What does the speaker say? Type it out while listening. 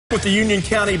With the Union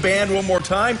County Band one more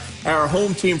time, our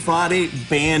Home Team Friday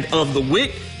Band of the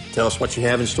Week. Tell us what you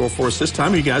have in store for us this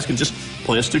time. You guys can just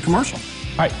play us through commercial.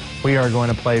 All right, we are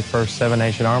going to play first Seven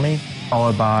Nation Army,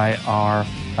 followed by our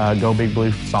Go Big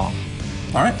Blue song.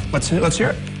 All right, let's hear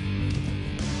it.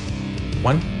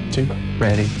 1, 2, ready.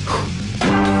 Ready,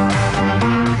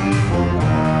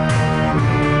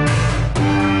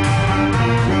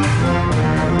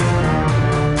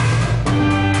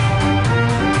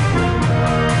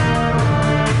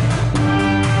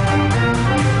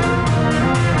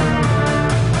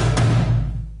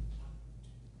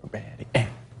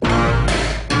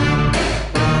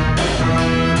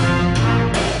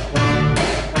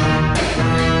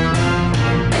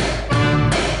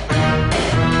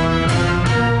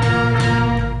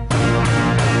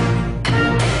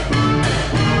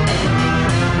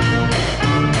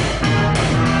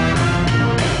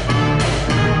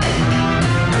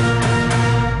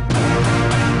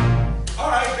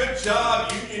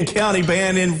 and County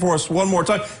Band in for us one more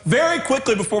time. Very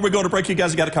quickly before we go to break, you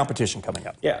guys have got a competition coming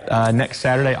up. Yeah. Next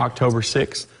Saturday, October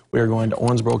 6th, we are going to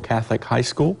Owensboro Catholic High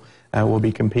School. We'll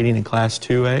be competing in Class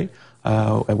 2A.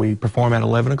 We perform at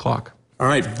 11 o'clock. All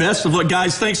right, best of luck,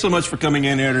 guys. Thanks so much for coming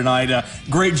in here tonight.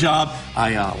 Great job.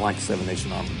 I like Seven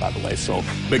Nation Army, by the way, so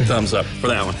big thumbs up for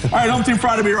that one. All right, Home Team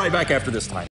Friday will be right back after this time.